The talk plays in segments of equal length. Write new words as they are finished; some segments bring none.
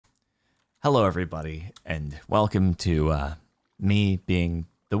Hello, everybody, and welcome to me being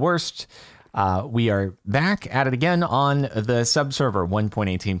the worst. We are back at it again on the subserver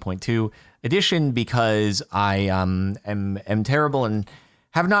 1.18.2 edition because I am terrible and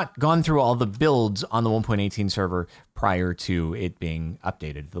have not gone through all the builds on the 1.18 server prior to it being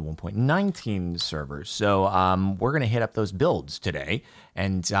updated to the 1.19 server. So we're going to hit up those builds today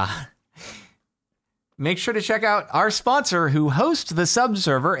and make sure to check out our sponsor who hosts the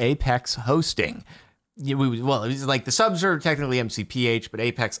subserver, Apex Hosting. Well, it's like the subserver, technically MCPH, but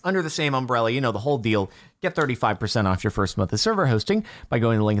Apex under the same umbrella, you know, the whole deal. Get 35% off your first month of server hosting by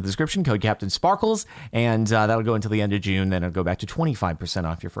going to the link in the description, code Captain Sparkles, and that'll go until the end of June. Then it'll go back to 25%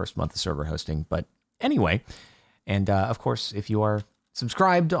 off your first month of server hosting. But anyway, and of course, if you are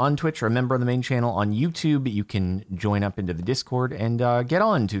subscribed on Twitch or a member of the main channel on YouTube, you can join up into the Discord and get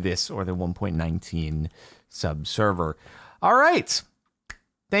on to this or the 1.19 subserver. All right.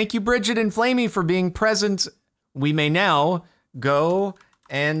 Thank you, Bridget and Flamey, for being present. We may now go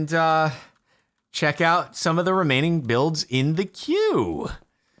and check out some of the remaining builds in the queue.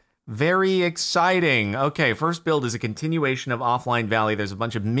 Very exciting. Okay, first build is a continuation of Offline Valley. There's a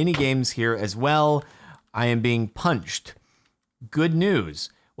bunch of mini games here as well. I am being punched. Good news.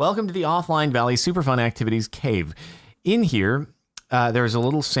 Welcome to the Offline Valley Super Fun Activities Cave. In here, there's a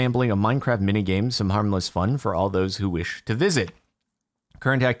little sampling of Minecraft minigames, some harmless fun for all those who wish to visit.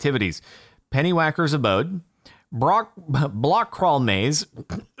 Current activities: Pennywhacker's Abode, Block Crawl Maze,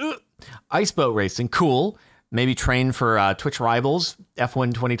 Ice Boat Racing, cool. Maybe train for Twitch Rivals,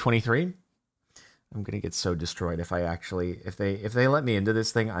 F1 2023. I'm gonna get so destroyed if I actually, if they let me into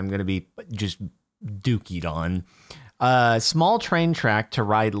this thing, I'm gonna be just dookied on. Small train track to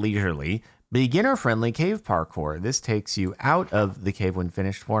ride leisurely. Beginner-friendly cave parkour. This takes you out of the cave when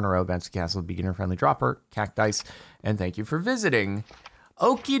finished. 4 in a row, bouncy castle, beginner-friendly dropper, cacti, and thank you for visiting.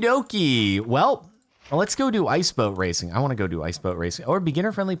 Okie dokie. Well, let's go do ice boat racing. I want to go do ice boat racing or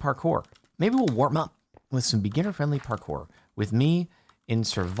beginner-friendly parkour. Maybe we'll warm up with some beginner-friendly parkour with me in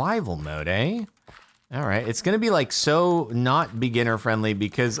survival mode, eh? All right, it's gonna be like so not beginner friendly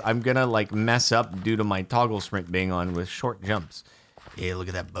because I'm gonna like mess up due to my toggle sprint being on with short jumps. Yeah, look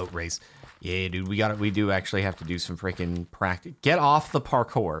at that boat race. Yeah, dude, we do actually have to do some freaking practice. Get off the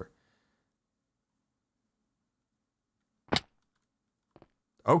parkour.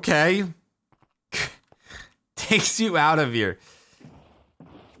 Okay. Takes you out of here.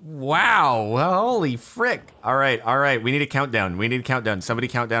 Wow, holy frick. All right, we need a countdown. Somebody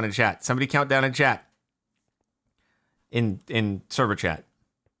count down in chat. In server chat.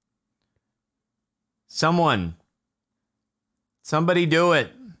 Somebody do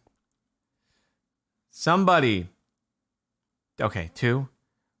it. Somebody. Okay, 2,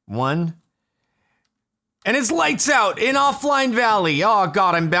 1. And it's lights out in Offline Valley. Oh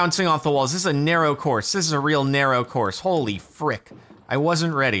God, I'm bouncing off the walls. This is a narrow course. This is a real narrow course. Holy frick. I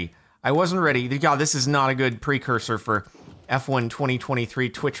wasn't ready. God, this is not a good precursor for F1 2023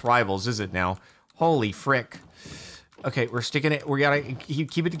 Twitch Rivals, is it now? Holy frick. Okay, we're sticking it. We gotta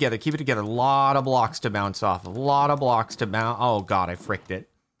keep it together. A lot of blocks to bounce off. Oh God, I fricked it.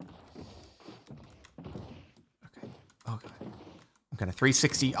 Okay. Oh God. I'm gonna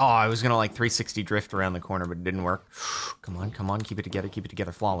 360. Oh, I was gonna like 360 drift around the corner, but it didn't work. Come on. Keep it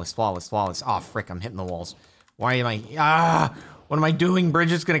together. Flawless. Oh frick, I'm hitting the walls. Why am I? What am I doing?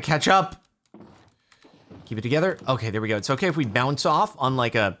 Bridget's gonna catch up. Keep it together. Okay, there we go. It's okay if we bounce off on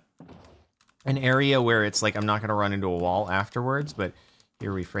like an area where it's like I'm not gonna run into a wall afterwards, but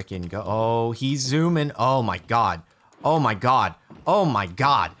here we freaking go. Oh, he's zooming. Oh my God. Now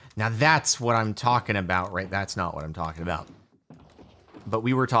that's what I'm talking about, right? That's not what I'm talking about. But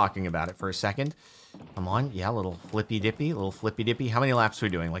we were talking about it for a second. Come on, yeah, little flippy dippy. How many laps are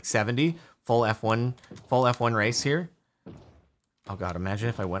we doing? Like 70? Full F1 race here. Oh God, imagine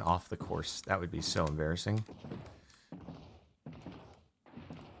if I went off the course. That would be so embarrassing.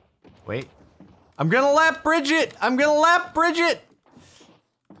 Wait. I'm gonna lap Bridget!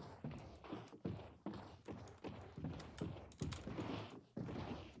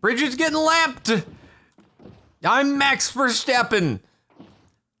 Bridget's getting lapped! I'm Max Verstappen!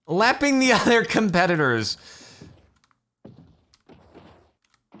 Lapping the other competitors.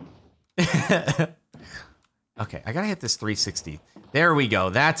 Okay, I gotta hit this 360. There we go.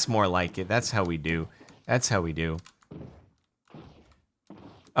 That's more like it. That's how we do.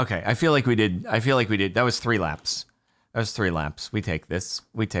 Okay, I feel like we did. That was 3 laps. We take this.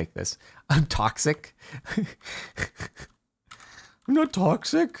 I'm toxic. I'm not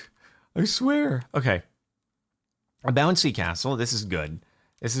toxic. I swear. Okay. A bouncy castle. This is good.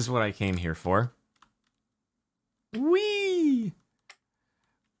 This is what I came here for. Whee!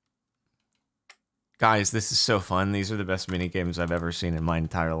 Guys, this is so fun. These are the best mini games I've ever seen in my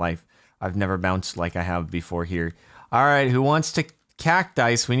entire life. I've never bounced like I have before here. All right, who wants to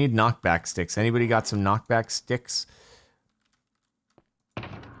cacti? We need knockback sticks. Anybody got some knockback sticks?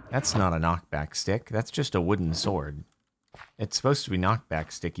 That's not a knockback stick. That's just a wooden sword. It's supposed to be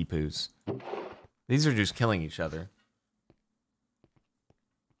knockback sticky poos. These are just killing each other.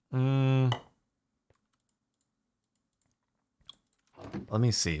 Let me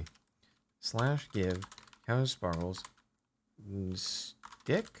see. Slash give cow sparkles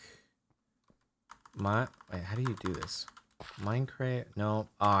stick. Wait, how do you do this? Minecraft? No.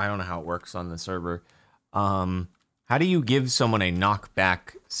 Oh, I don't know how it works on the server. How do you give someone a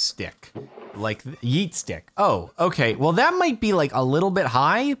knockback stick? Like yeet stick. Oh, okay. Well, that might be like a little bit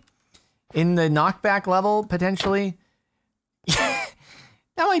high in the knockback level, potentially. That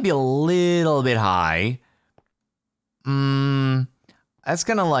might be a little bit high. That's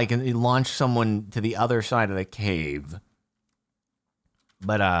gonna like launch someone to the other side of the cave.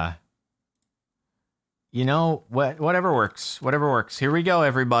 But you know, whatever works. Whatever works. Here we go,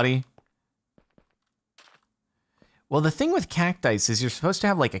 everybody. Well, the thing with cacti is you're supposed to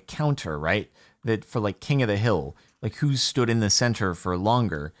have like a counter, right? That for like King of the Hill, like who stood in the center for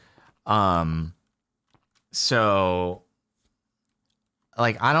longer. So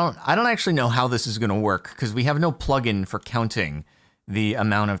like I don't actually know how this is going to work because we have no plugin for counting the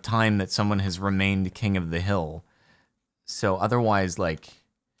amount of time that someone has remained King of the Hill. So otherwise, like,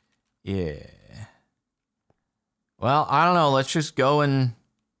 yeah. Well, I don't know. Let's just go and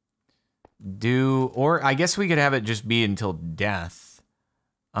do, or I guess we could have it just be until death.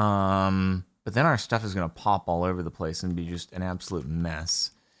 But then our stuff is going to pop all over the place and be just an absolute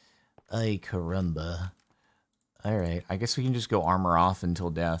mess. Ay, caramba. All right, I guess we can just go armor off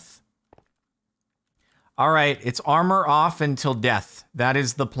until death. All right, it's armor off until death. That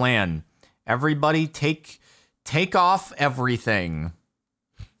is the plan. Everybody take off everything.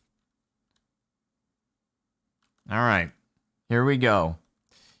 All right, here we go.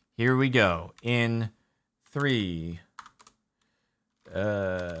 Here we go. In 3,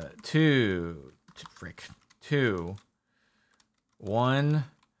 2, 1,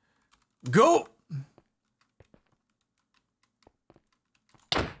 go!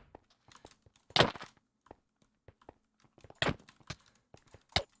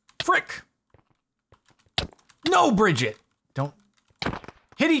 Frick! No, Bridget! Don't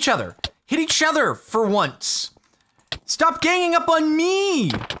hit each other. Hit each other for once. Stop ganging up on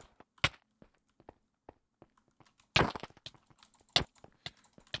me!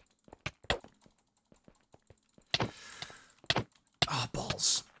 Oh,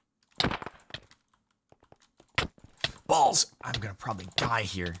 balls. Balls! I'm gonna probably die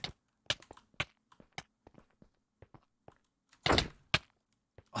here.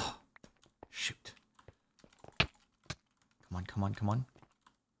 Oh, shoot. Come on, come on, come on.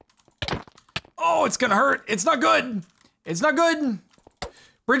 Oh, it's gonna hurt. It's not good. It's not good.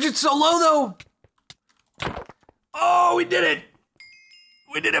 Bridget's so low, though. Oh, we did it.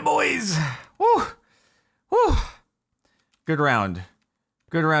 We did it, boys. Woo. Woo. Good round.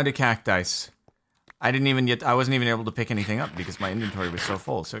 Good round of cacti. I wasn't even able to pick anything up because my inventory was so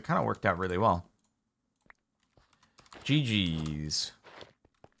full, so it kind of worked out really well. GG's.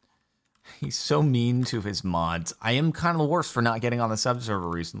 He's so mean to his mods. I am kind of the worst for not getting on the sub-server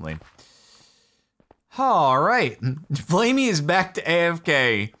recently. All right. Flamey is back to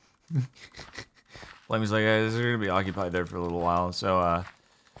AFK. Flamey's like, this is going to be occupied there for a little while, so,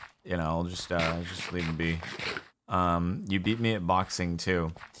 you know, I'll just leave him be. You beat me at boxing,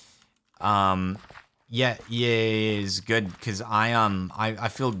 too. Yeah, is good, because I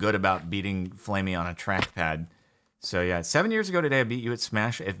feel good about beating Flamey on a trackpad. So, yeah, 7 years ago today, I beat you at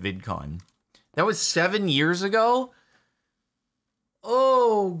Smash at VidCon. That was 7 years ago?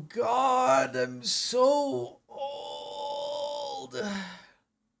 Oh, God, I'm so old.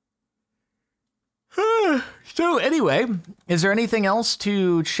 So, anyway, is there anything else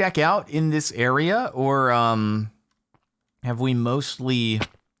to check out in this area? Or have we mostly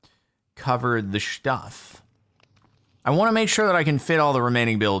covered the stuff? I want to make sure that I can fit all the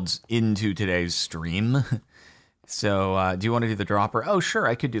remaining builds into today's stream. So, do you want to do the dropper? Oh, sure,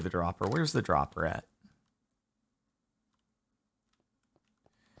 I could do the dropper. Where's the dropper at?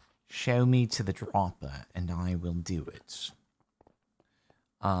 Show me to the dropper, and I will do it.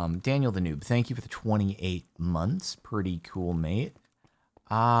 Daniel the Noob, thank you for the 28 months. Pretty cool, mate.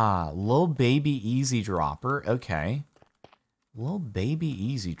 Little baby easy dropper. Okay. Little baby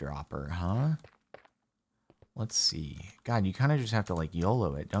easy dropper, huh? Let's see. God, you kind of just have to, like,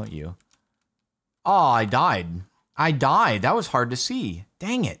 YOLO it, don't you? Oh, I died. I died. That was hard to see.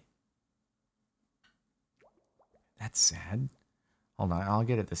 Dang it. That's sad. Hold on, I'll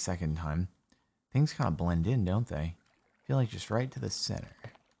get it the second time. Things kind of blend in, don't they? I feel like just right to the center.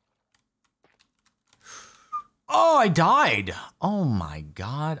 Oh, I died. Oh my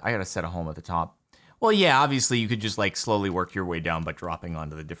god. I gotta set a home at the top. Well, yeah, obviously you could just like slowly work your way down by dropping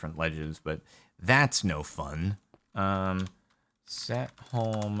onto the different ledges, but that's no fun. Set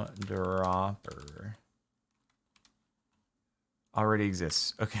home dropper. Already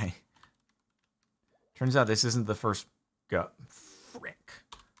exists. Okay. Turns out this isn't the first go. Frick.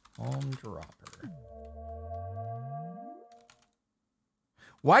 Home dropper.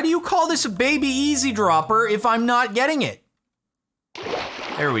 Why do you call this a baby easy dropper if I'm not getting it?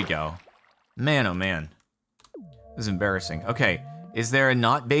 There we go. Man, oh man. This is embarrassing. Okay, is there a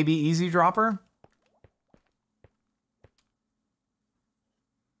not baby easy dropper?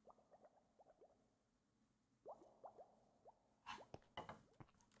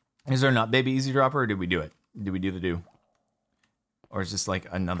 Is there not baby easy dropper, or did we do it? Did we do the do? Or is this like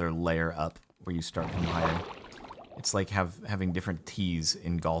another layer up where you start from higher? It's like having different teas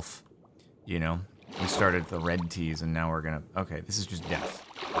in golf, you know? We started the red teas and now we're gonna... Okay, this is just death.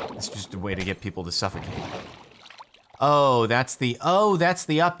 It's just a way to get people to suffocate. Oh, that's the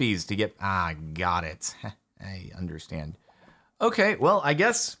uppies to get... Ah, got it. I understand. Okay, well, I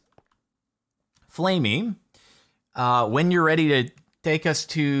guess... Flamey, when you're ready to take us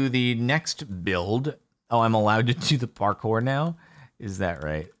to the next build... Oh, I'm allowed to do the parkour now? Is that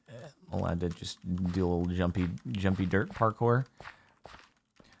right? I'm allowed to just do a little jumpy dirt parkour?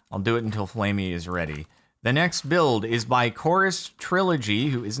 I'll do it until Flamey is ready. The next build is by Chorus Trilogy,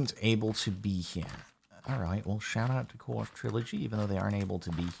 who isn't able to be here. All right, well, shout out to Chorus Trilogy, even though they aren't able to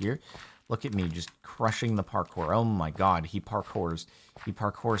be here. Look at me, just crushing the parkour. Oh my god, he parkours. He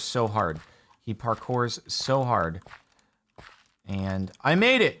parkours so hard. He parkours so hard. And I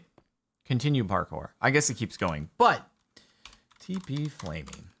made it! Continue parkour. I guess it keeps going, but... TP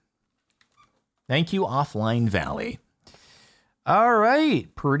Flamey. Thank you, Offline Valley. All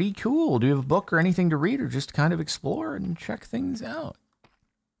right, pretty cool. Do you have a book or anything to read, or just kind of explore and check things out?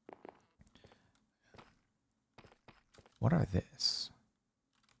 What are this?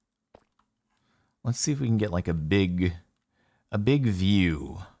 Let's see if we can get like a big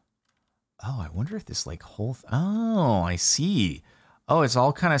view. Oh, I wonder if this like whole... Oh, I see. Oh, it's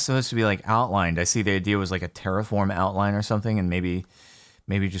all kind of supposed to be like outlined. I see the idea was like a terraform outline or something, and maybe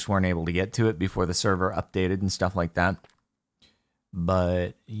just weren't able to get to it before the server updated and stuff like that.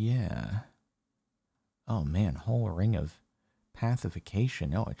 But yeah. Oh man, whole ring of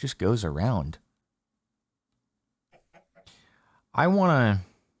pathification. Oh, it just goes around. I wanna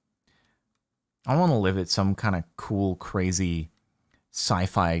live at some kind of cool, crazy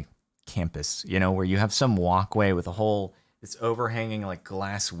sci-fi campus, you know, where you have some walkway with a whole this overhanging like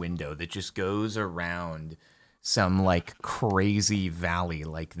glass window that just goes around some like crazy valley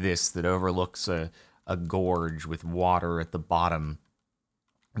like this that overlooks a gorge with water at the bottom.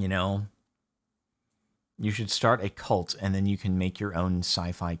 You know, you should start a cult and then you can make your own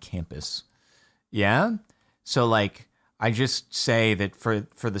sci-fi campus. Yeah? So like, I just say that for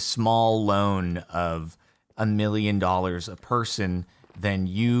the small loan of $1 million a person, then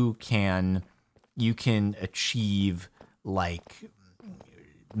you can achieve like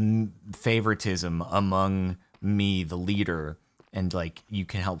favoritism among me, the leader, and like you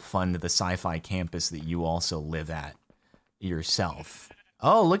can help fund the sci-fi campus that you also live at yourself.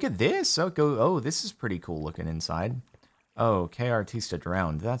 Oh, look at this. Oh, this is pretty cool looking inside. Oh, K Artista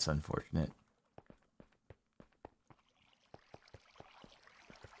drowned. That's unfortunate.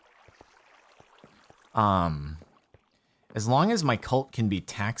 As long as my cult can be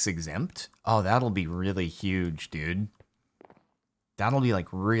tax exempt, oh, that'll be really huge, dude. That'll be like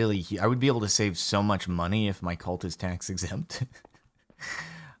really huge. I would be able to save so much money if my cult is tax exempt.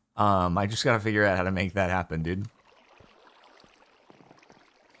 I just gotta figure out how to make that happen, dude.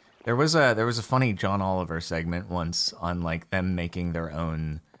 There was a funny John Oliver segment once on like them making their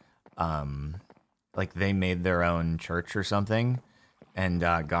own, like they made their own church or something, and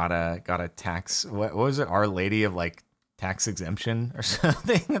got a tax. What was it? Our Lady of like tax exemption or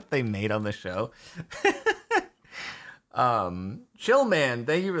something that they made on the show. Chill man,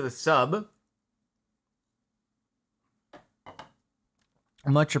 thank you for the sub.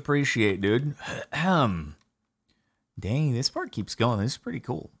 Much appreciate, dude. Dang, this part keeps going. This is pretty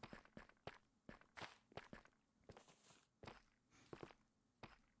cool.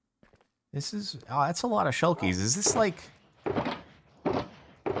 This is, oh, that's a lot of shulkies. Is this like,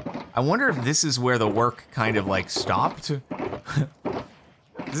 I wonder if this is where the work kind of like stopped.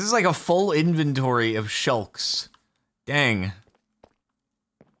 This is like a full inventory of shulks. Dang.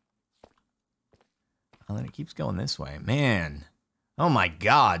 And then it keeps going this way. Man. Oh my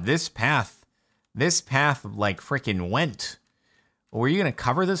god, this path like freaking went. Were you gonna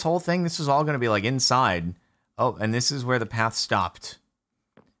cover this whole thing? This is all gonna be like inside. Oh, and this is where the path stopped.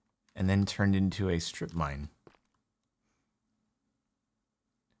 And then turned into a strip mine.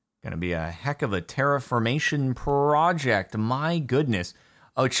 Gonna be a heck of a terraformation project. My goodness.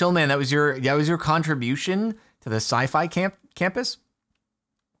 Oh, chill, man. That was your contribution to the sci-fi campus.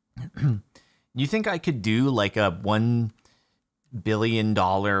 You think I could do like a $1 billion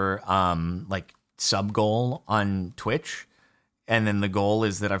like sub goal on Twitch, and then the goal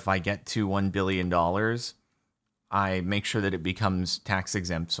is that if I get to $1 billion, I make sure that it becomes tax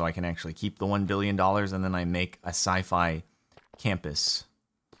exempt, so I can actually keep the $1 billion, and then I make a sci-fi campus.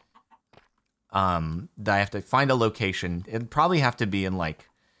 That I have to find a location. It'd probably have to be in like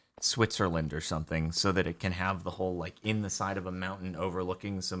Switzerland or something, so that it can have the whole like in the side of a mountain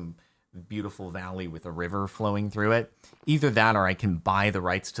overlooking some beautiful valley with a river flowing through it. Either that, or I can buy the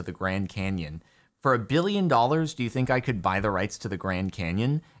rights to the Grand Canyon. For $1 billion, do you think I could buy the rights to the Grand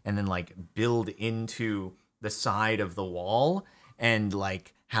Canyon and then like build into the side of the wall and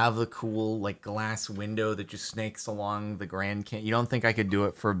like have the cool like glass window that just snakes along the Grand Canyon? You don't think I could do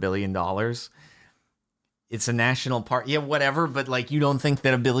it for $1 billion? It's a national park. Yeah, whatever, but like you don't think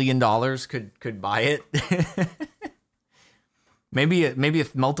that $1 billion could buy it? Maybe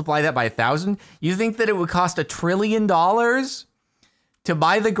if multiply that by 1,000. You think that it would cost $1 trillion to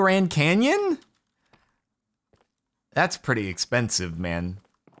buy the Grand Canyon? That's pretty expensive, man.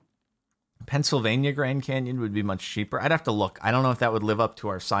 Pennsylvania Grand Canyon would be much cheaper. I'd have to look. I don't know if that would live up to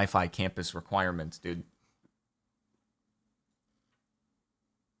our sci-fi campus requirements, dude.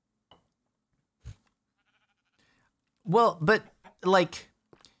 Well, but like,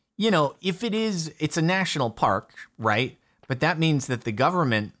 you know, if it's a national park, right? But that means that the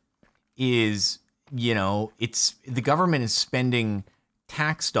government is, you know, the government is spending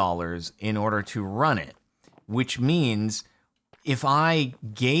tax dollars in order to run it, which means if I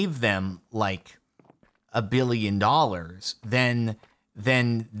gave them like $1 billion,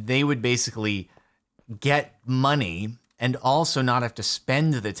 then they would basically get money and also not have to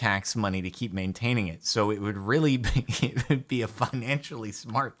spend the tax money to keep maintaining it. So it would really be a financially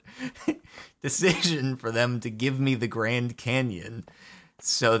smart decision for them to give me the Grand Canyon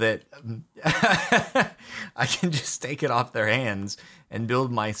so that I can just take it off their hands and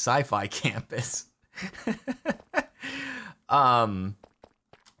build my sci-fi campus.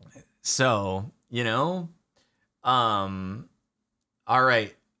 So, you know, all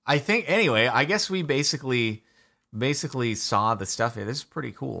right. I think, anyway, I guess we basically saw the stuff here. This is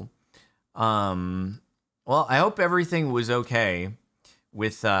pretty cool. Well, I hope everything was okay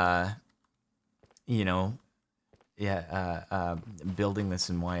with, you know, building this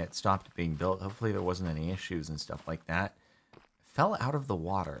and why it stopped being built. Hopefully there wasn't any issues and stuff like that. Fell out of the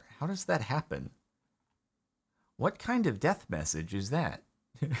water. How does that happen? What kind of death message is that?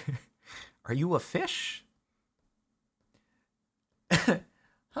 Are you a fish?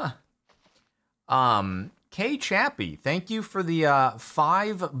 Huh. K Chappie, thank you for the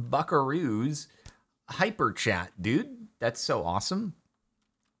 5 buckaroos hyper chat, dude. That's so awesome.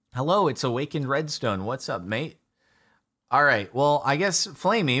 Hello, it's Awakened Redstone. What's up, mate? All right, well, I guess,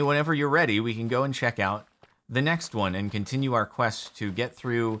 Flamey, whenever you're ready, we can go and check out the next one and continue our quest to get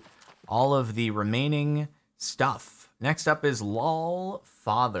through all of the remaining stuff. Next up is Lol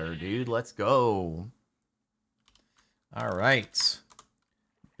Father, dude. Let's go. All right.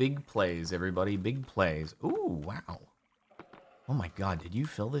 Big plays, everybody. Big plays. Ooh, wow. Oh my god, did you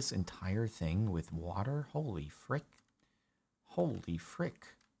fill this entire thing with water? Holy frick. Holy frick.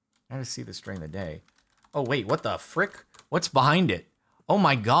 I gotta see this during the day. Oh, wait, what the frick? What's behind it? Oh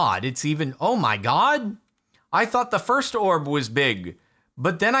my god, it's even... Oh my god! I thought the first orb was big,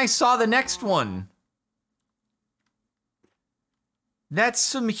 but then I saw the next one. That's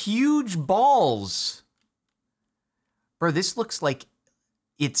some huge balls. Bro, this looks like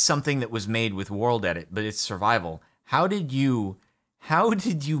it's something that was made with World Edit, but it's survival. How did you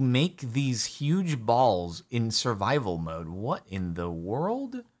make these huge balls in survival mode? What in the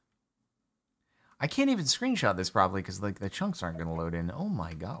world? I can't even screenshot this properly because like the chunks aren't gonna load in. Oh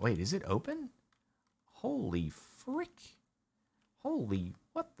my god. Wait, is it open? Holy frick. Holy,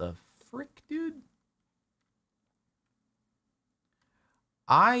 what the frick, dude?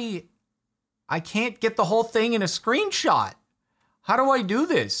 I can't get the whole thing in a screenshot. How do I do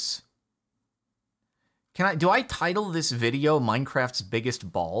this? Do I title this video Minecraft's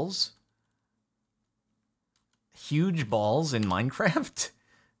Biggest Balls? Huge balls in Minecraft?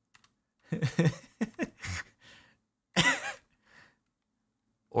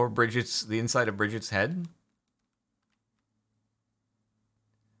 Or the inside of Bridget's head.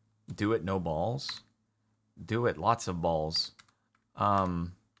 Do it, no balls. Do it, lots of balls. Oh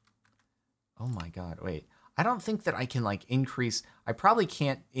my god, wait. I don't think that I can, like, increase... I probably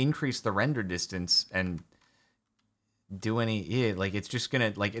can't increase the render distance and do any... Yeah, like, it's just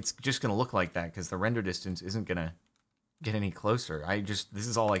gonna look like that, because the render distance isn't gonna get any closer. This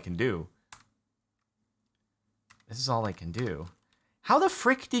is all I can do. This is all I can do. How the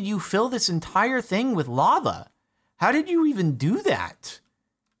frick did you fill this entire thing with lava? How did you even do that?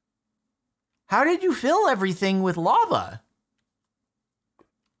 How did you fill everything with lava?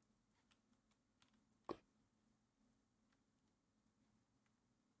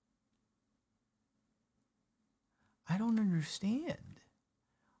 I don't understand.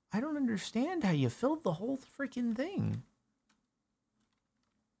 I don't understand how you filled the whole freaking thing.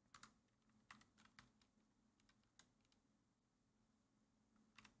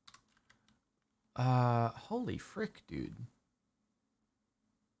 Holy frick, dude.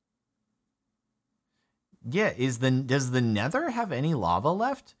 Yeah, does the Nether have any lava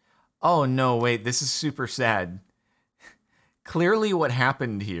left? Oh no, wait, this is super sad. Clearly what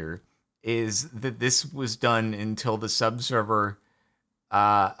happened here is that this was done until the subserver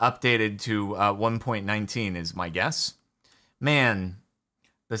updated to 1.19 is my guess. Man,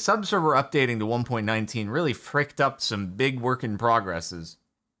 the subserver updating to 1.19 really fricked up some big work in progresses.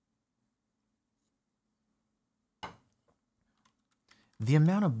 The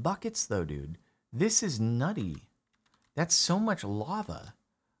amount of buckets, though, dude. This is nutty. That's so much lava.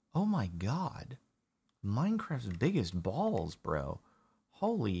 Oh my god. Minecraft's biggest balls, bro.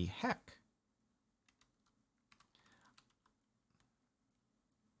 Holy heck.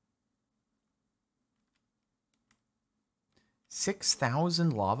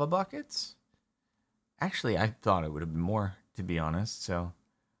 $6,000 lava buckets? Actually, I thought it would have been more, to be honest, so...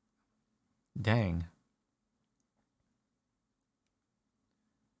 Dang.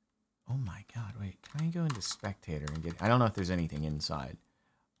 Oh my god, wait, can I go into spectator and get... I don't know if there's anything inside.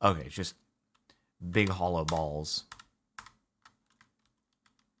 Okay, it's just big hollow balls.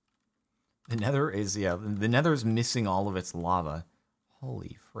 The Nether is, yeah, the Nether is missing all of its lava.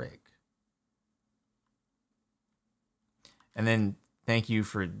 Holy frick. And then, thank you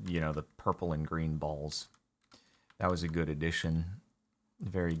for, the purple and green balls. That was a good addition.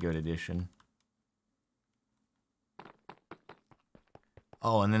 Very good addition.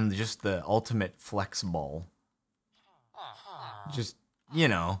 Oh, and then just the ultimate flex ball. Just, you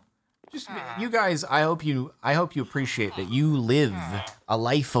guys, I hope you appreciate that you live a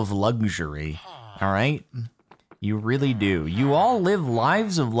life of luxury. All right? You really do. You all live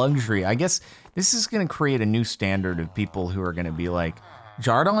lives of luxury. I guess this is going to create a new standard of people who are going to be like,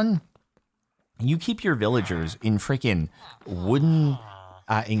 Jardon, you keep your villagers in freaking wooden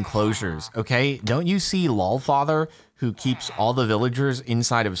enclosures, okay? Don't you see Lolfather, who keeps all the villagers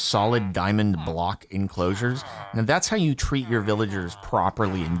inside of solid diamond block enclosures? Now, that's how you treat your villagers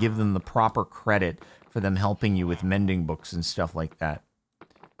properly and give them the proper credit for them helping you with mending books and stuff like that.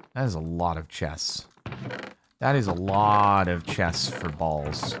 That is a lot of chests. That is a lot of chests for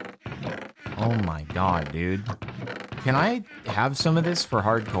balls. Oh my god, dude. Can I have some of this for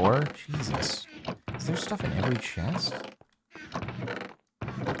hardcore? Jesus. Is there stuff in every chest?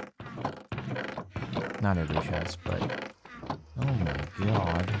 Not every chest, but... Oh my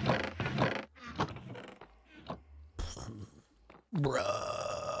god.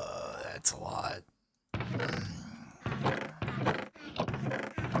 Bruh, that's a lot.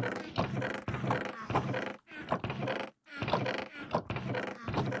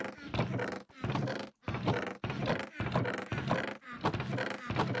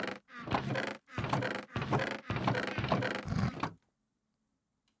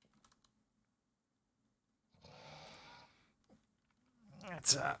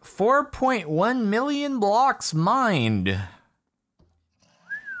 That's 4.1 million blocks mined.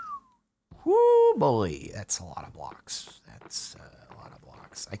 Whoo, boy, that's a lot of blocks. That's a lot of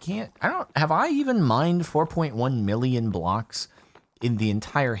blocks. Have I even mined 4.1 million blocks in the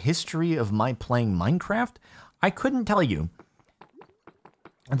entire history of my playing Minecraft? I couldn't tell you.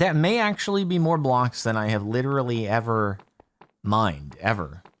 That may actually be more blocks than I have literally ever mined,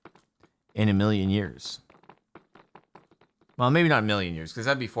 ever, in a million years. Well, maybe not a million years, because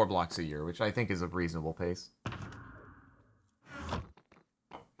that'd be 4 blocks a year, which I think is a reasonable pace.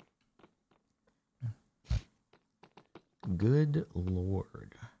 Good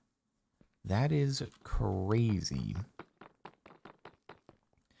lord. That is crazy.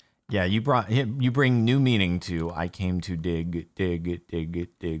 Yeah, you bring new meaning to I came to dig.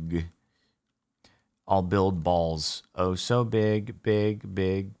 I'll build balls. Oh, so big, big,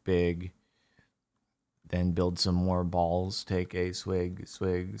 big, big. Then build some more balls. Take a swig,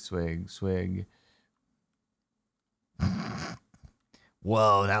 swig, swig, swig.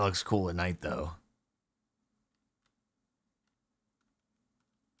 Whoa, that looks cool at night, though.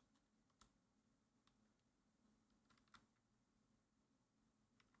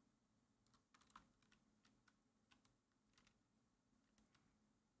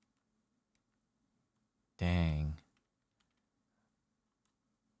 Dang.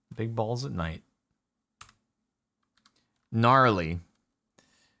 Big balls at night. Gnarly.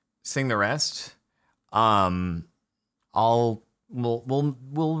 Sing the rest. We'll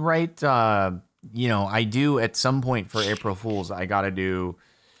write, you know, I do at some point for April Fools, I gotta do,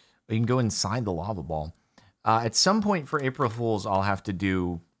 you can go inside the lava ball. At some point for April Fools, I'll have to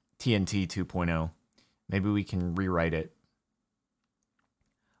do TNT 2.0. Maybe we can rewrite it.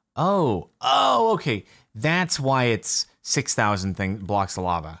 Oh, okay. That's why it's 6,000 blocks of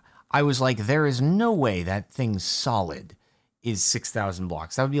lava. I was like, there is no way that thing solid is 6,000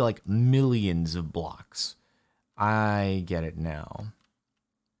 blocks. That would be like millions of blocks. I get it now.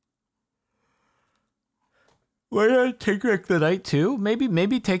 Why not take back the night too?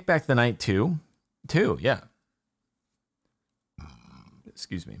 Maybe take back the night too. Yeah.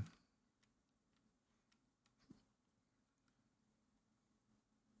 Excuse me.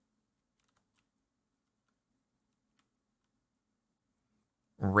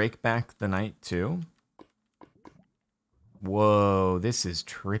 Rake back the night too. Whoa, this is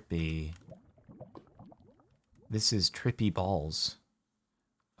trippy. This is trippy balls.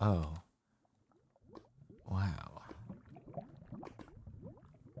 Oh. Wow.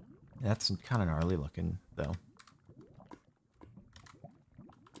 That's kind of gnarly looking, though.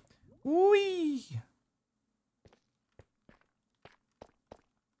 Whee!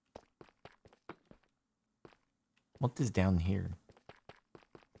 What is down here?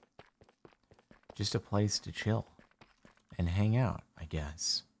 Just a place to chill and hang out, I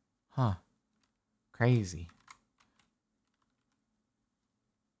guess. Huh. Crazy.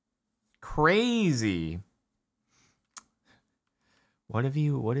 Crazy. What have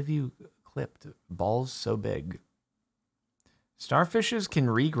you clipped? Balls so big. Starfishes can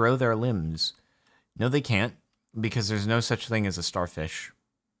regrow their limbs. No, they can't, because there's no such thing as a starfish.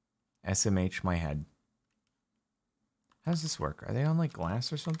 SMH my head. How does this work? Are they on like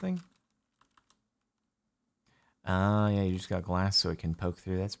glass or something? Yeah, you just got glass so it can poke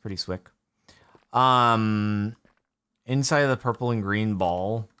through. That's pretty slick. Inside of the purple and green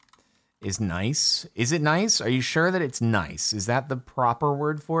ball is nice. Is it nice? Are you sure that it's nice? Is that the proper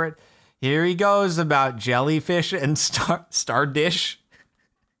word for it? Here he goes about jellyfish and star dish.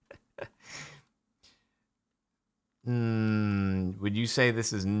 Would you say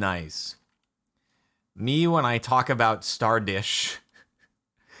this is nice? Me, when I talk about star dish,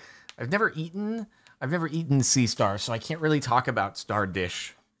 I've never eaten sea star, so I can't really talk about star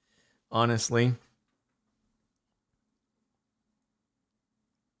dish, honestly.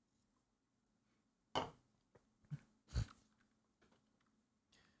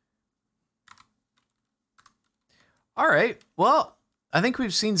 All right. Well, I think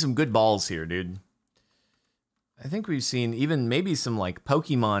we've seen some good balls here, dude. I think we've seen even maybe some like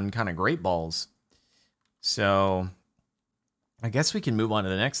Pokemon kind of great balls. So I guess we can move on to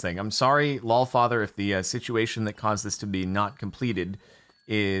the next thing. I'm sorry, Lolfather, if the situation that caused this to be not completed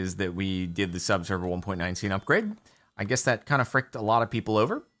is that we did the Subserver 1.19 upgrade. I guess that kind of fricked a lot of people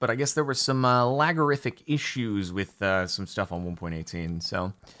over, but I guess there were some lagorific issues with some stuff on 1.18,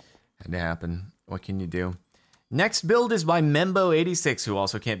 so had to happen. What can you do? Next build is by Membo86, who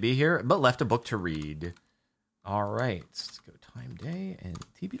also can't be here, but left a book to read. All right, let's go time day and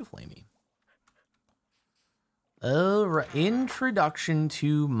TP to Flamey. All right, introduction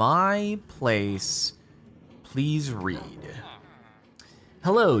to my place. Please read.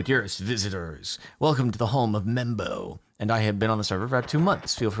 Hello, dearest visitors. Welcome to the home of Membo. And I have been on the server for about 2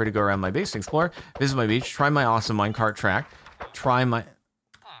 months. Feel free to go around my base and explore, visit my beach, try my awesome minecart track, try my...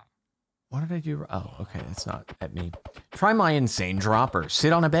 What did I do? Oh, okay, that's not at me. Try my insane dropper.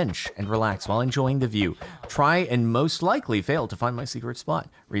 Sit on a bench and relax while enjoying the view. Try and most likely fail to find my secret spot.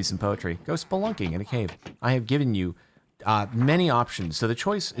 Read some poetry. Go spelunking in a cave. I have given you many options, so the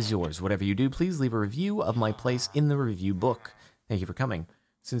choice is yours. Whatever you do, please leave a review of my place in the review book. Thank you for coming.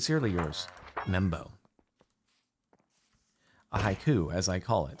 Sincerely yours, Membo. A haiku, as I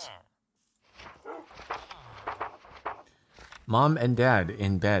call it. Mom and Dad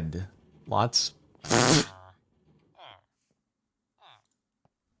in bed. Lots.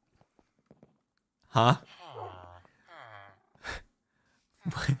 Huh?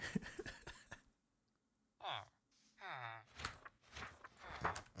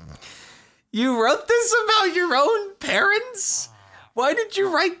 You wrote this about your own parents? Why did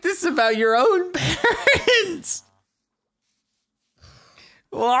you write this about your own parents?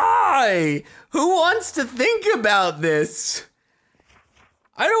 Why? Who wants to think about this?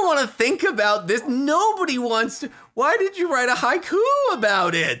 I don't want to think about this. Nobody wants to. Why did you write a haiku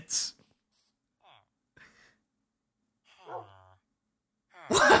about it?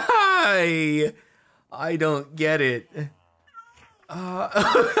 Why? I don't get it.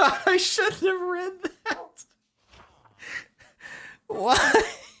 I shouldn't have read that. Why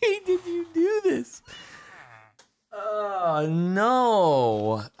did you do this?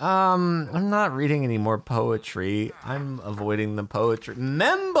 No. I'm not reading any more poetry. I'm avoiding the poetry.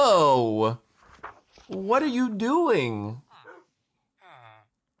 Membo! What are you doing?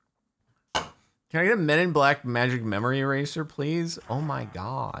 Can I get a Men in Black Magic Memory Eraser, please? Oh my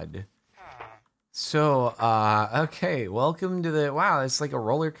god. So, okay, welcome to the, wow, it's like a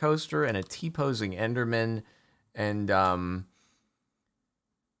roller coaster and a T-posing Enderman, and,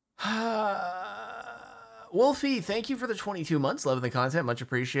 Wolfie, thank you for the 22 months, loving the content, much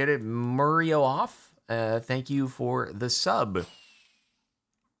appreciated. Murio off, thank you for the sub.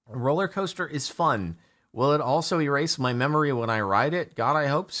 Roller coaster is fun. Will it also erase my memory when I ride it? God, I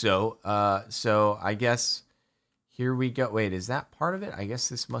hope so. So I guess here we go. Wait, is that part of it? I guess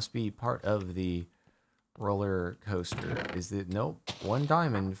this must be part of the roller coaster. Is it? Nope. 1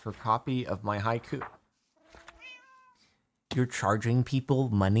 diamond for copy of my haiku. You're charging people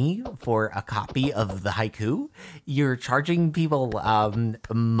money for a copy of the haiku? You're charging people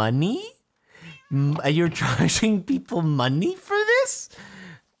money? You're charging people money for this?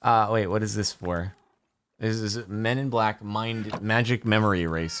 Wait, what is this for? This is Men in Black Magic Memory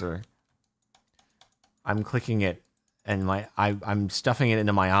Eraser. I'm clicking it, and I'm stuffing it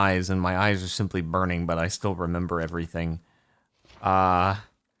into my eyes, and my eyes are simply burning, but I still remember everything.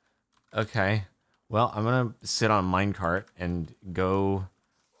 Okay. Well, I'm gonna sit on a minecart and go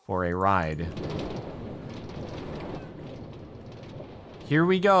for a ride. Here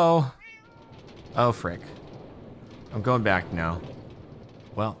we go. Oh, frick. I'm going back now.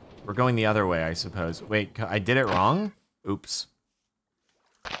 Well, we're going the other way, I suppose. Wait, I did it wrong? Oops.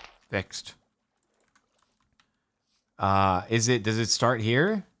 Fixed. Does it start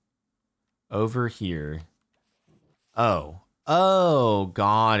here? Over here. Oh,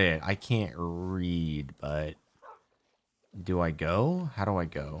 got it. I can't read, but do I go? How do I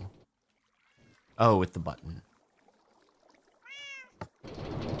go? Oh, with the button.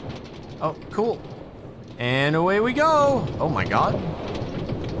 Oh, cool. And away we go. Oh my god.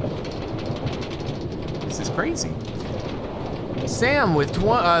 This is crazy. Sam with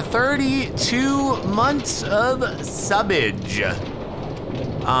 32 months of subbage.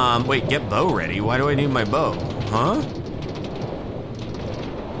 Wait, get bow ready. Why do I need my bow? Huh?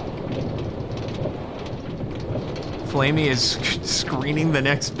 Flamey is screening the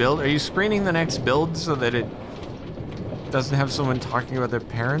next build. Are you screening the next build so that it doesn't have someone talking about their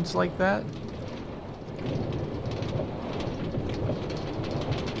parents like that?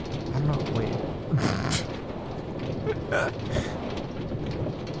 I don't know, wait.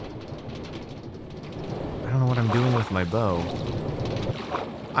 I don't know what I'm doing with my bow.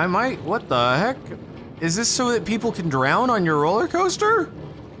 I might, what the heck? Is this so that people can drown on your roller coaster?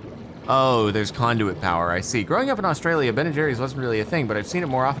 Oh, there's conduit power, I see. Growing up in Australia, Ben & Jerry's wasn't really a thing, but I've seen it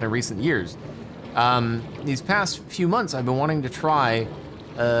more often in recent years. These past few months, I've been wanting to try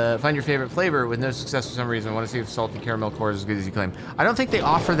find your favorite flavor with no success for some reason. I want to see if salty caramel core is as good as you claim. I don't think they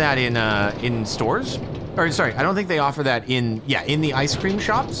offer that in stores. Or sorry, I don't think they offer that in the ice cream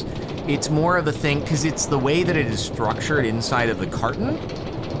shops. It's more of a thing because it's the way that it is structured inside of the carton.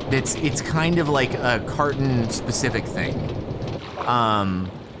 It's kind of like a carton specific thing.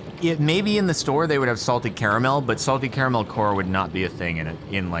 It maybe in the store they would have salted caramel, but salted caramel core would not be a thing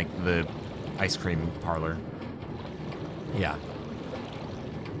in like the ice cream parlor. Yeah.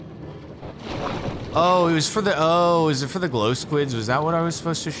 Oh, is it for the glow squids? Was that what I was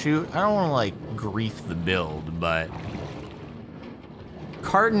supposed to shoot? I don't want to like grief the build, but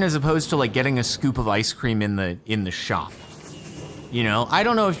carton as opposed to like getting a scoop of ice cream in the shop. You know, I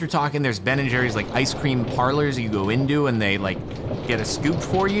don't know if you're talking there's Ben & Jerry's like ice cream parlors you go into and they like get a scoop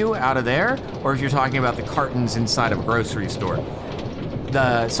for you out of there, or if you're talking about the cartons inside of a grocery store.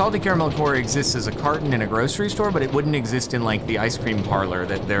 The salted caramel core exists as a carton in a grocery store, but it wouldn't exist in like the ice cream parlor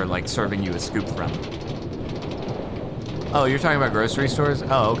that they're like serving you a scoop from. Oh, you're talking about grocery stores?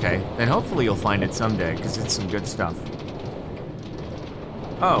 Oh, okay. Then hopefully you'll find it someday, because it's some good stuff.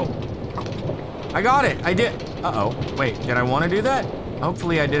 Oh. I got it! I did! Uh-oh. Wait, did I want to do that?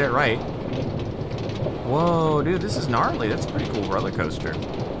 Hopefully I did it right. Whoa, dude, this is gnarly. That's a pretty cool roller coaster.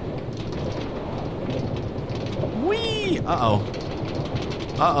 Whee! Uh-oh.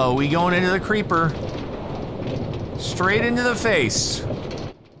 Uh-oh, we going into the creeper. Straight into the face.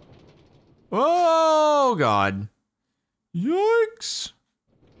 Oh, God. Yikes.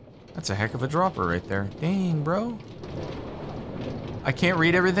 That's a heck of a dropper right there. Dang, bro. I can't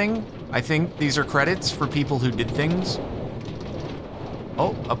read everything. I think these are credits for people who did things.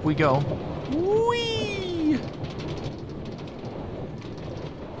 Oh, up we go. Whee!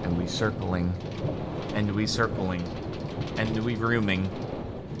 And we circling. And we circling. And we rooming.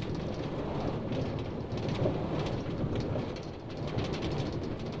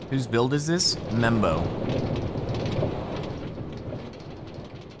 Whose build is this? Membo.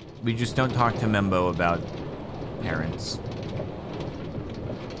 We just don't talk to Membo about parents.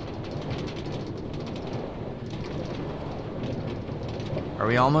 Are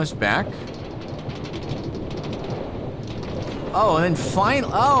we almost back? Oh, and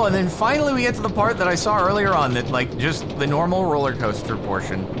then finally we get to the part that I saw earlier on that, like, just the normal roller coaster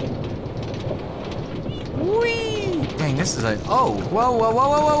portion. Whee! Dang, this is a... Oh, whoa, whoa, whoa,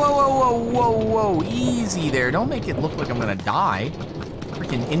 whoa, whoa, whoa, whoa, whoa, whoa. Easy there. Don't make it look like I'm gonna die.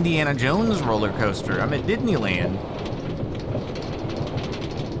 Freaking Indiana Jones roller coaster. I'm at Disneyland.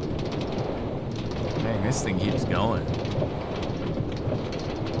 Dang, this thing keeps going.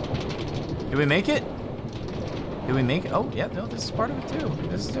 Did we make it? Did we make it? Oh, yeah, no, this is part of it too.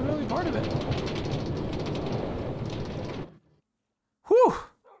 This is definitely part of it. Whew!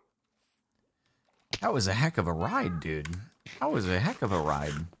 That was a heck of a ride, dude. That was a heck of a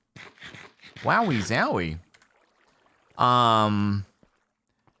ride. Wowie zowie.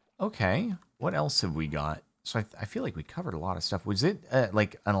 Okay, what else have we got? So I feel like we covered a lot of stuff. Was it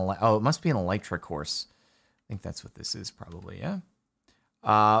like an... Oh, it must be an Elytra course. I think that's what this is probably, yeah?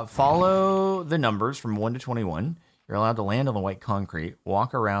 Follow the numbers from 1 to 21. You're allowed to land on the white concrete,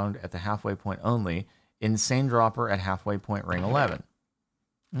 walk around at the halfway point only. Insane dropper at halfway point ring 11.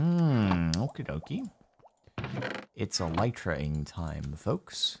 Okie dokie. It's Elytra-ing time,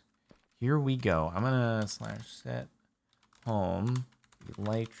 folks. Here we go. I'm gonna /set home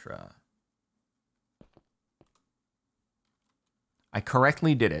Elytra. I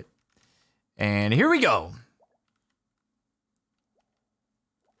correctly did it. And here we go.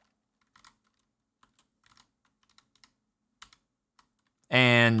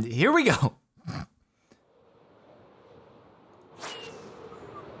 And here we go.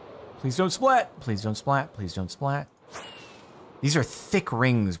 Please don't splat. Please don't splat. Please don't splat. These are thick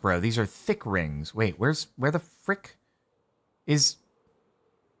rings, bro. These are thick rings. Wait, where the frick is...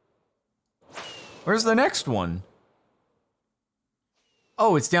 Where's the next one?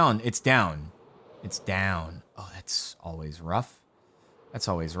 Oh, it's down. It's down. It's down. Oh, that's always rough. That's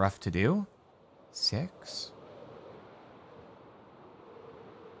always rough to do. 6.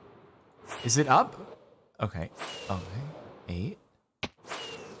 Is it up? Okay. Okay. 8.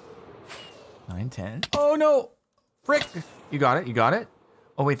 9, 10. Oh, no! Frick! You got it. You got it.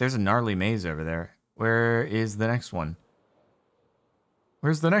 Oh, wait. There's a gnarly maze over there. Where is the next one?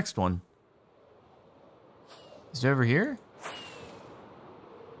 Where's the next one? Is it over here?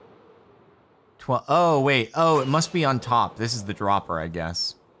 12. Oh, wait. Oh, it must be on top. This is the dropper, I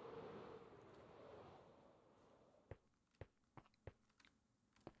guess.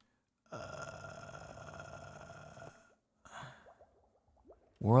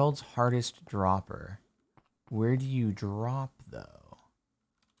 World's hardest dropper. Where do you drop, though?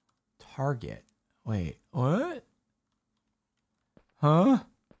 Target. Wait, what? Huh?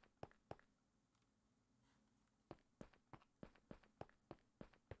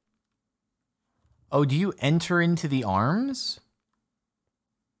 Oh, do you enter into the arms?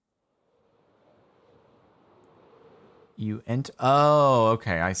 You enter... Oh,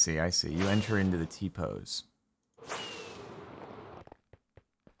 okay, I see, I see. You enter into the T-pose.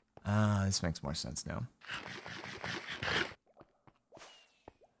 Ah, this makes more sense now.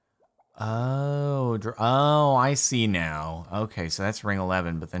 Oh, oh, I see now. Okay, so that's ring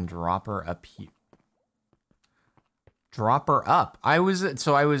 11, but then dropper up here. Dropper up. I was at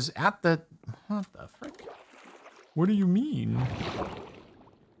the... What the frick? What do you mean?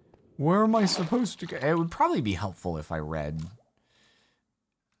 Where am I supposed to go? It would probably be helpful if I read.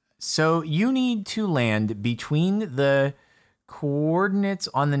 So you need to land between the coordinates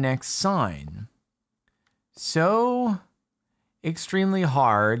on the next sign. So extremely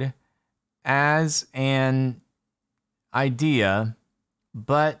hard as an idea,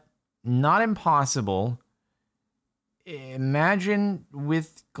 but not impossible. Imagine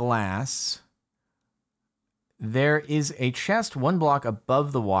with glass. There is a chest 1 block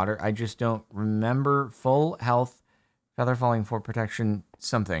above the water. I just don't remember. Full health, feather falling for protection,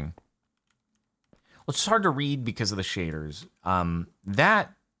 something. it's hard to read because of the shaders.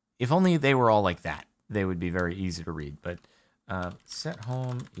 That, if only they were all like that, they would be very easy to read. But set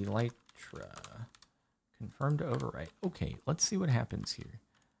home Elytra. Confirm to overwrite. Okay, let's see what happens here.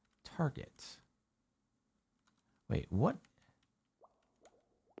 Target. Wait, what?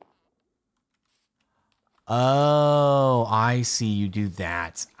 Oh, I see. You do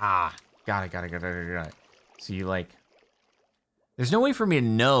that. Ah, got it. So you like... There's no way for me to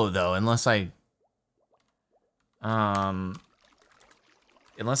know, though, unless I go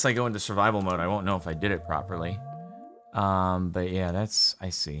into survival mode. I won't know if I did it properly. But yeah, that's... I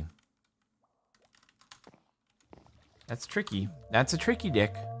see. That's tricky. That's a tricky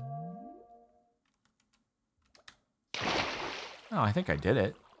dick. Oh, I think I did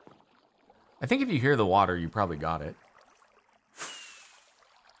it. I think if you hear the water, you probably got it.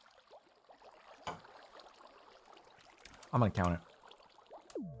 I'm gonna count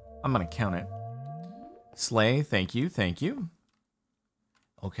it. Slay, thank you.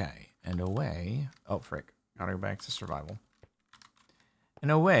 Okay, and away. Oh, frick. Gotta go back to survival.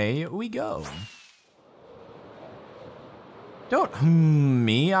 And away we go. Don't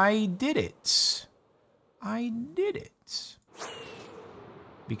me, I did it.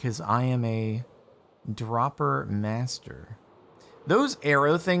 Because I am a dropper master. Those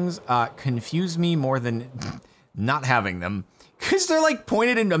arrow things confuse me more than not having them. Because they're like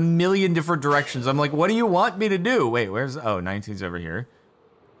pointed in a million different directions. I'm like, what do you want me to do? Wait, where's... Oh, 19's over here.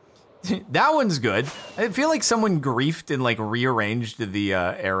 That one's good. I feel like someone griefed and like rearranged the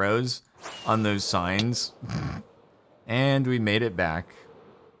arrows on those signs. And we made it back.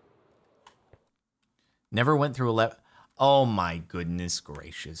 Never went through 11... Oh my goodness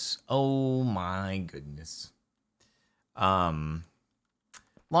gracious. Oh my goodness. Long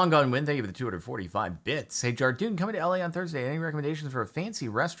Gone Win, thank you for the 245 bits. Hey, Jardoon, coming to LA on Thursday. Any recommendations for a fancy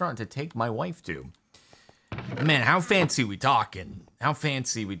restaurant to take my wife to? Man, how fancy we talking? Like,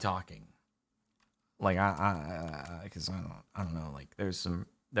 because I don't know. Like, there's some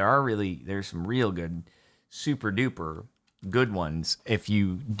real good, super duper good ones. If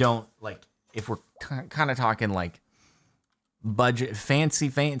you don't, like, if we're kind of talking, like, budget, fancy,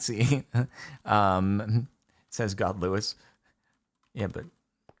 says God Lewis. Yeah, but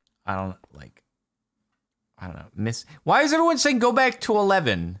I don't know. Why is everyone saying go back to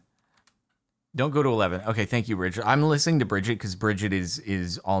 11? Don't go to 11. Okay, thank you, Bridget. I'm listening to Bridget because Bridget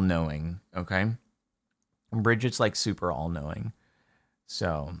is all-knowing, okay? Bridget's, like, super all-knowing.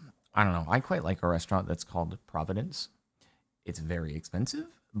 So, I don't know. I quite like a restaurant that's called Providence. It's very expensive,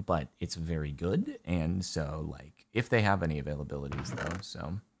 but it's very good. And so, like, if they have any availabilities, though,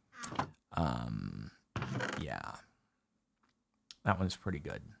 so, yeah. That one's pretty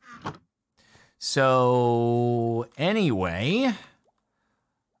good. So, anyway,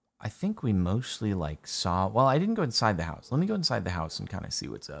 I think we mostly, like, saw... Well, I didn't go inside the house. Let me go inside the house and kind of see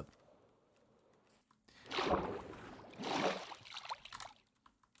what's up.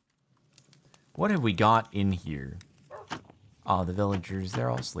 What have we got in here? Oh, the villagers, they're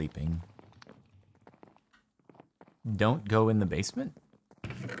all sleeping. Don't go in the basement?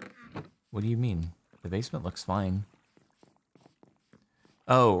 What do you mean? The basement looks fine.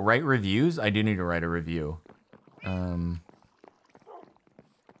 Oh, write reviews? I do need to write a review.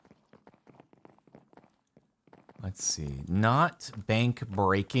 Let's see. Not bank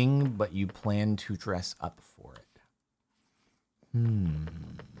breaking, but you plan to dress up for it.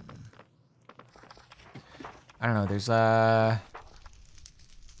 I don't know. There's a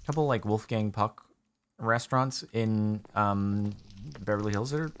couple like Wolfgang Puck restaurants in Beverly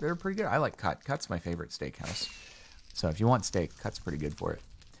Hills that are pretty good. I like Cut. Cut's my favorite steakhouse. So if you want steak, Cut's pretty good for it.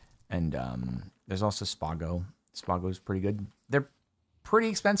 And there's also Spago. Spago's pretty good. They're pretty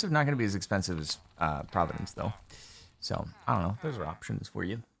expensive. Not going to be as expensive as Providence, though. So, I don't know. Those are options for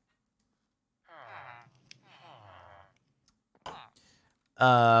you.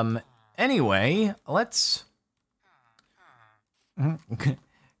 Anyway, let's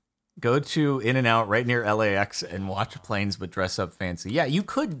go to In-N-Out right near LAX and watch planes, but dress up fancy. Yeah, you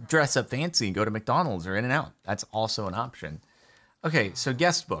could dress up fancy and go to McDonald's or In-N-Out. That's also an option. Okay, so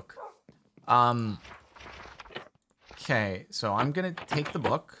guest book. Okay, so I'm going to take the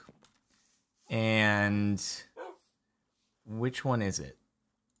book. And which one is it?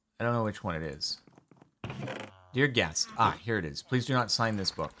 I don't know which one it is. Dear guest. Ah, here it is. Please do not sign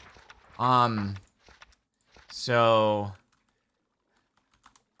this book. So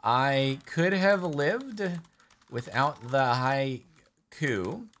I could have lived without the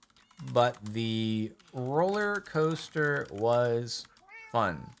haiku, but the roller coaster was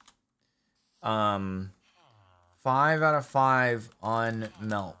fun. 5 out of 5 on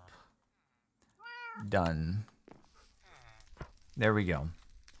Melp. Done. There we go.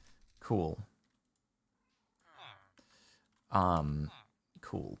 Cool.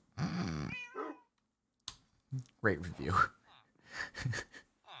 Cool. Great review.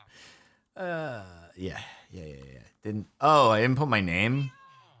 Yeah. I didn't put my name.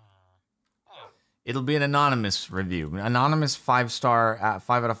 It'll be an anonymous review. Anonymous 5-star,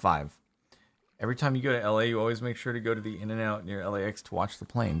 5 out of 5. Every time you go to LA, you always make sure to go to the In-N-Out near LAX to watch the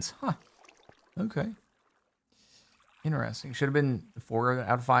planes. Huh. Okay. Interesting. Should have been 4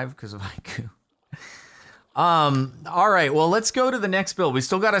 out of 5 because of haiku. All right. Well, let's go to the next build. We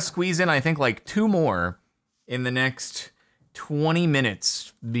still got to squeeze in, I think, like 2 more in the next 20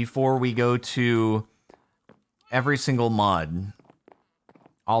 minutes before we go to every single mod.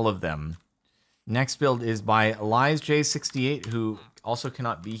 All of them. Next build is by EliasJ68, who also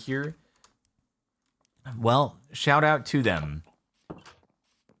cannot be here. Well, shout out to them.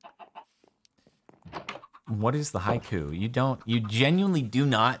 What is the haiku? You genuinely do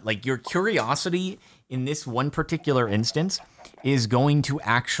not, like, your curiosity in this one particular instance is going to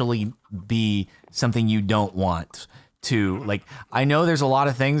actually be something you don't want to, like, I know there's a lot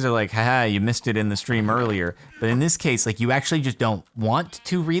of things that are like, haha, you missed it in the stream earlier, but in this case, like, you actually just don't want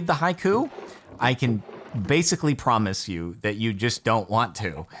to read the haiku. I can basically promise you that you just don't want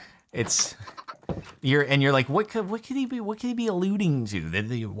to. You're like, what could he be alluding to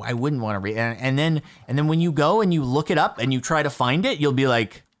that I wouldn't want to read? And then when you go and you look it up and you try to find it, you'll be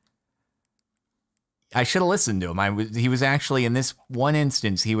like, I should have listened to him. He was actually, in this one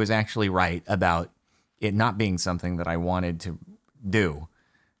instance, he was actually right about it not being something that I wanted to do.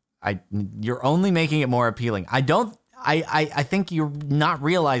 You're only making it more appealing. I think you're not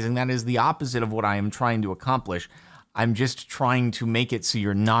realizing that is the opposite of what I am trying to accomplish. I'm just trying to make it so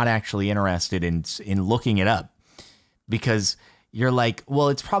you're not actually interested in looking it up, because you're like, well,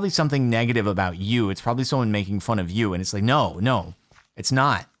 it's probably something negative about you. It's probably someone making fun of you. And it's like, no, it's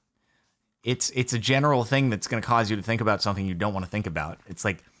not. It's a general thing that's going to cause you to think about something you don't want to think about. It's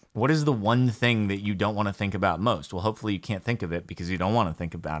like, what is the one thing that you don't want to think about most? Well, hopefully you can't think of it because you don't want to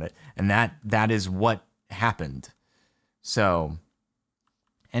think about it. And that is what happened. So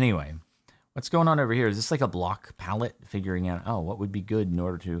anyway, what's going on over here? Is this like a block palette figuring out, oh, what would be good in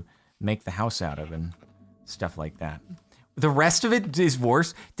order to make the house out of and stuff like that? The rest of it is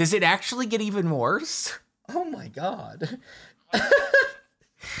worse. Does it actually get even worse? Oh my God. How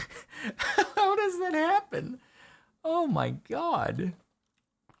does that happen? Oh my God.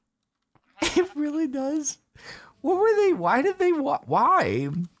 It really does. What were they? Why did they want? Why?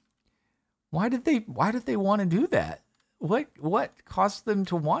 Why did they want to do that? What caused them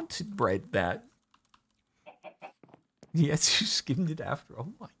to want to write that? Yes, you skimmed it after.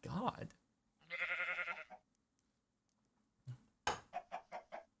 Oh my God.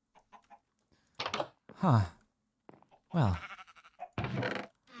 Huh. Well,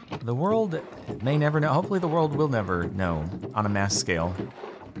 the world may never know. Hopefully the world will never know on a mass scale.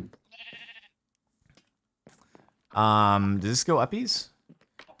 Does this go uppies?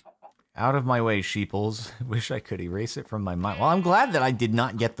 Out of my way, sheeples. Wish I could erase it from my mind. Well, I'm glad that I did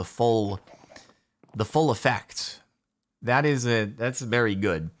not get the full effect. That's very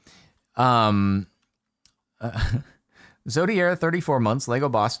good. Zodiac, 34 months, Lego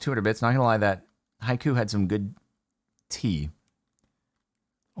Boss, 200 bits. Not gonna lie, that haiku had some good tea.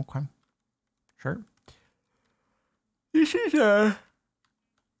 Okay. Sure. This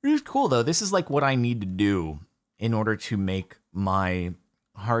is cool though. This is like what I need to do in order to make my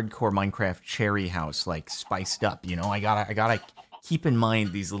hardcore Minecraft cherry house like spiced up, you know? I gotta keep in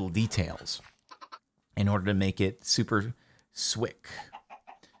mind these little details in order to make it super swick.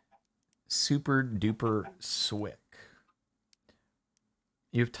 Super duper swick.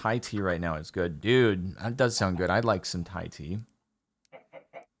 You have Thai tea right now. It's good. Dude, that does sound good. I'd like some Thai tea.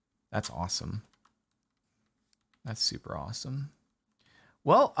 That's awesome. That's super awesome.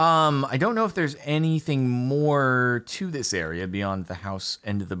 Well, I don't know if there's anything more to this area beyond the house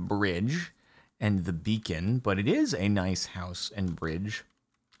and the bridge and the beacon, but it is a nice house and bridge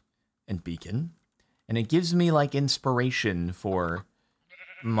and beacon. And it gives me like inspiration for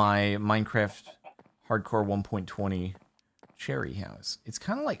my Minecraft Hardcore 1.20 cherry house. It's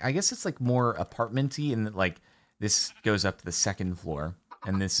kind of like, I guess it's like more apartment-y, and like this goes up to the second floor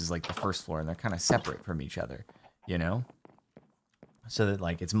and this is like the first floor, and they're kind of separate from each other, you know? So that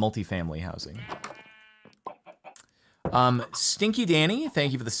like it's multifamily housing. Stinky Danny,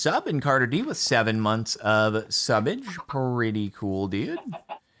 thank you for the sub, and Carter D with 7 months of subbage. Pretty cool, dude.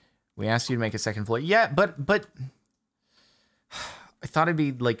 We asked you to make a second floor. Yeah, but I thought it'd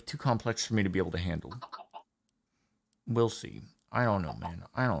be like too complex for me to be able to handle. We'll see. I don't know, man.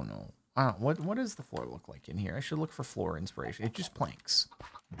 I don't know. What does the floor look like in here? I should look for floor inspiration. It's just planks.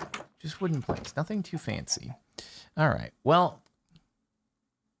 Just wooden planks. Nothing too fancy. All right. Well,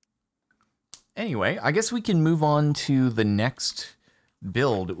 anyway, I guess we can move on to the next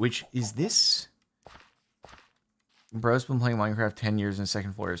build, which is this. Bro's been playing Minecraft 10 years and the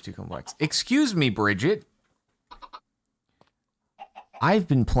second floor is too complex. Excuse me, Bridget. I've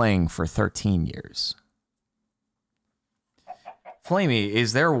been playing for 13 years. Flamey,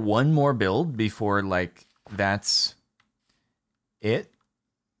 is there one more build before, like, that's it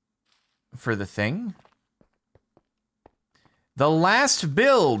for the thing? The last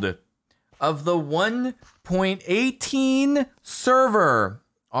build of the 1.18 server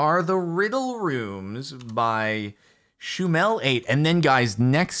are the Riddle Rooms by Shumel8. And then, guys,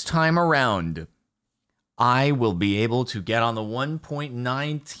 next time around, I will be able to get on the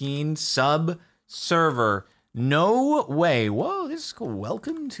 1.19 sub server. No way. Whoa, this is cool.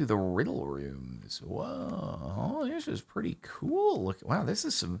 Welcome to the Riddle Rooms. Whoa, this is pretty cool. Look, wow, this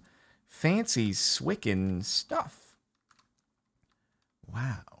is some fancy Swickin stuff.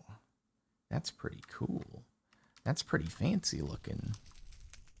 Wow, that's pretty cool. That's pretty fancy looking.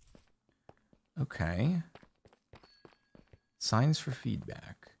 Okay. Signs for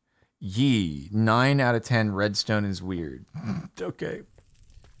feedback. Yee, 9 out of 10, redstone is weird. Okay.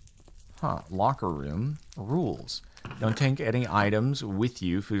 Huh, locker room. Rules. Don't take any items with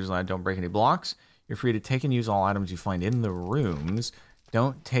you. Food is allowed. Don't break any blocks. You're free to take and use all items you find in the rooms.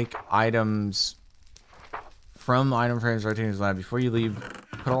 Don't take items from item frames. Rotating is allowed. Before you leave,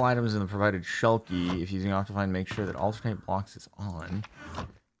 put all items in the provided shulky. If using Optifine, make sure that alternate blocks is on.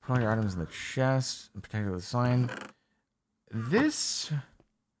 Put all your items in the chest and protect it with a sign. This...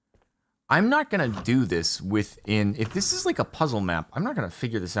 I'm not going to do this within... If this is like a puzzle map, I'm not going to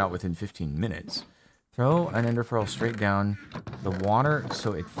figure this out within 15 minutes. Throw an ender pearl straight down the water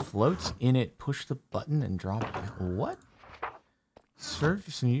so it floats in it. Push the button and drop it. What? Search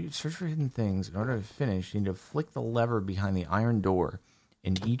for hidden things. In order to finish, you need to flick the lever behind the iron door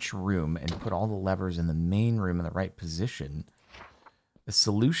in each room and put all the levers in the main room in the right position. The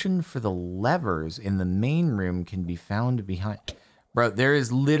solution for the levers in the main room can be found behind... Bro, there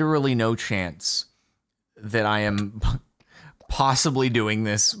is literally no chance that I am possibly doing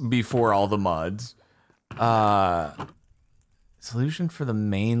this before all the mods. Solution for the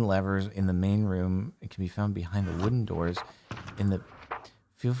main levers in the main room. It can be found behind the wooden doors.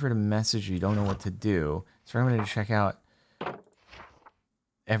 Feel free to message you don't know what to do. So I'm going to check out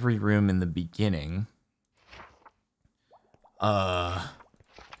every room in the beginning.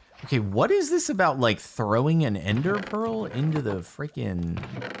 Okay, what is this about, like, throwing an ender pearl into the freaking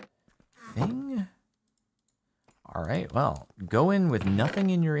thing? All right, well, go in with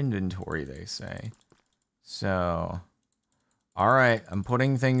nothing in your inventory, they say. So, all right, I'm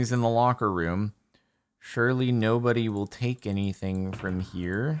putting things in the locker room. Surely nobody will take anything from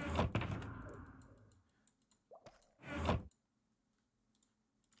here.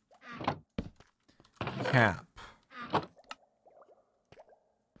 Cap.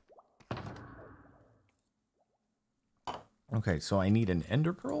 Okay, so I need an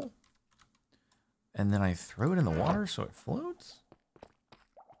ender pearl. And then I throw it in the water so it floats?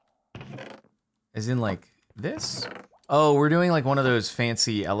 As in, like, this? Oh, we're doing, like, one of those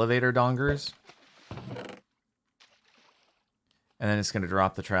fancy elevator dongers. And then it's going to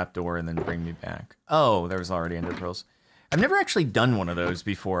drop the trapdoor and then bring me back. Oh, there was already ender pearls. I've never actually done one of those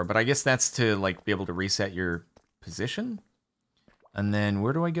before, but I guess that's to, like, be able to reset your position. And then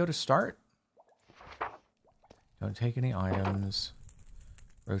where do I go to start? Don't take any items.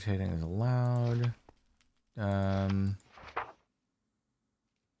 Rotating is allowed. Put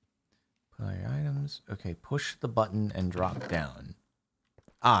all your items. Okay, push the button and drop down.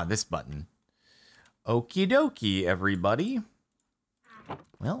 Ah, this button. Okie dokie, everybody.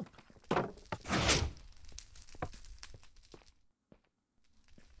 Well.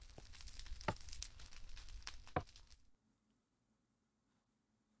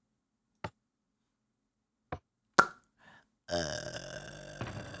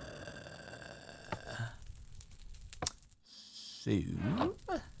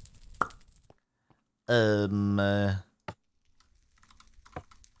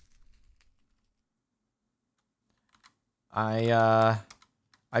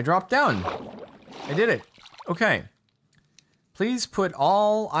 I dropped down. I did it. Okay. Please put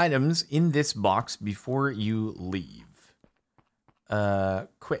all items in this box before you leave.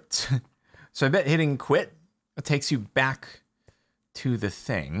 Quit. So I bet hitting quit takes you back to the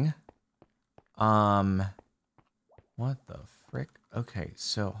thing. What the frick? Okay,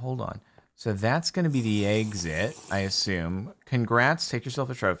 so hold on. So that's going to be the exit, I assume. Congrats, take yourself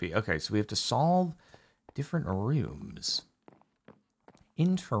a trophy. Okay, so we have to solve different rooms.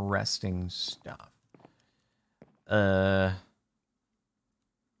 Interesting stuff. Okay.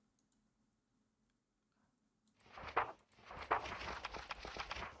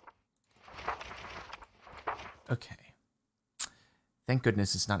 Thank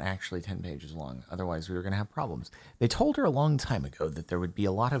goodness it's not actually 10 pages long. Otherwise, we were going to have problems. They told her a long time ago that there would be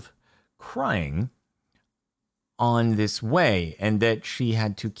a lot of crying on this way and that she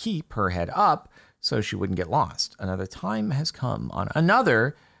had to keep her head up so she wouldn't get lost. Another time has come. On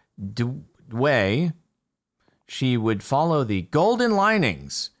another way, she would follow the golden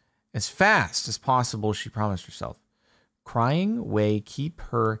linings as fast as possible, she promised herself. Crying way, keep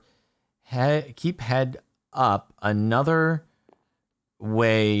head up. Another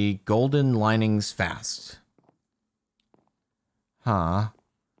way, golden linings fast. Huh.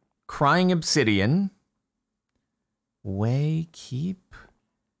 Crying obsidian. Way, keep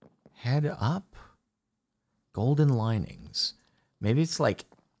head up. Golden linings. Maybe it's like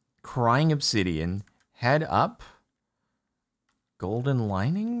crying obsidian, head up, golden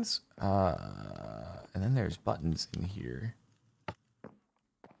linings. And then there's buttons in here.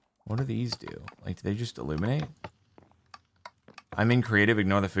 What do these do? Like, do they just illuminate? I'm in creative,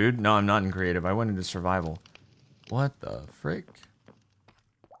 ignore the food? No, I'm not in creative. I went into survival. What the frick?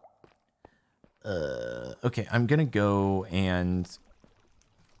 Okay, I'm gonna go and...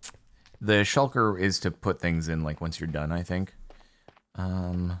 The shulker is to put things in, like, once you're done, I think. Do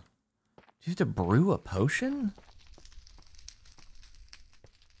you have to brew a potion?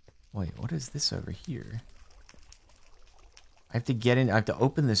 Wait, what is this over here? I have to get in, I have to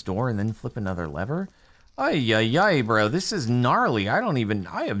open this door and then flip another lever? Ay, ay, ay, bro, this is gnarly. I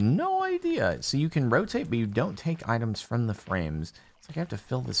have no idea. So you can rotate, but you don't take items from the frames. It's like I have to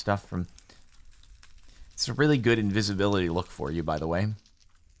fill the stuff from... It's a really good invisibility look for you, by the way.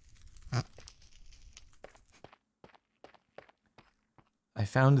 I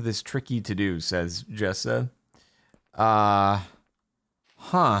found this tricky to do, says Jessa. Huh.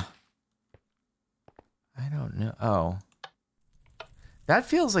 I don't know. Oh. That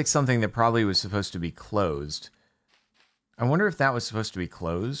feels like something that probably was supposed to be closed. I wonder if that was supposed to be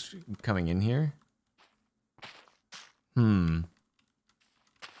closed coming in here.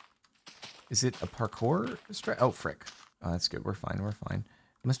 Is it a parkour? Oh, frick. Oh, that's good. We're fine. We're fine.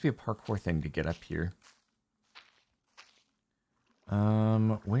 It must be a parkour thing to get up here.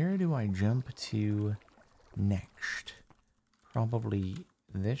 Where do I jump to next? Probably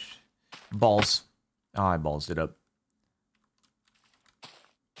this. Balls. Oh, I ballsed it up.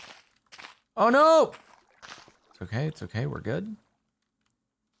 Oh, no! It's okay. It's okay. We're good.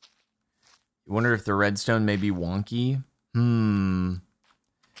 You wonder if the redstone may be wonky?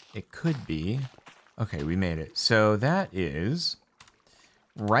 It could be. Okay, we made it. So that is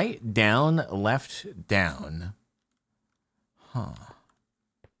right down, left down. Huh.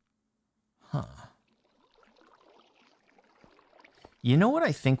 You know what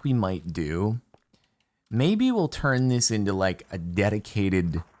I think we might do? Maybe we'll turn this into like a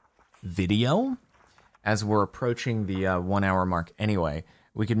dedicated video as we're approaching the 1 hour mark anyway.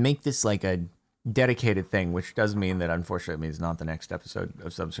 We could make this like a dedicated thing, which does mean that unfortunately it's not the next episode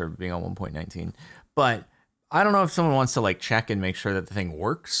of Subserver being on 1.19. But I don't know if someone wants to like check and make sure that the thing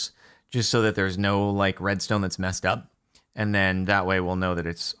works, just so that there's no like redstone that's messed up. And then that way we'll know that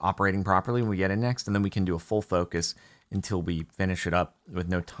it's operating properly when we get in next, and then we can do a full focus until we finish it up with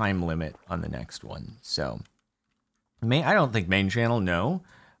no time limit on the next one. So I don't think main channel, no,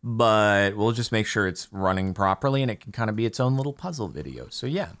 but we'll just make sure it's running properly and it can kind of be its own little puzzle video. So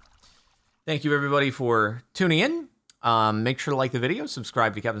yeah, thank you everybody for tuning in. Make sure to like the video,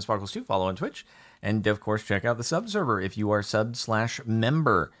 subscribe to Captain Sparklez 2, follow on Twitch, and of course check out the Subserver if you are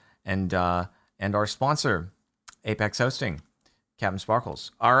sub/member and our sponsor, Apex Hosting, Captain Sparklez.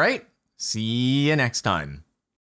 All right, see you next time.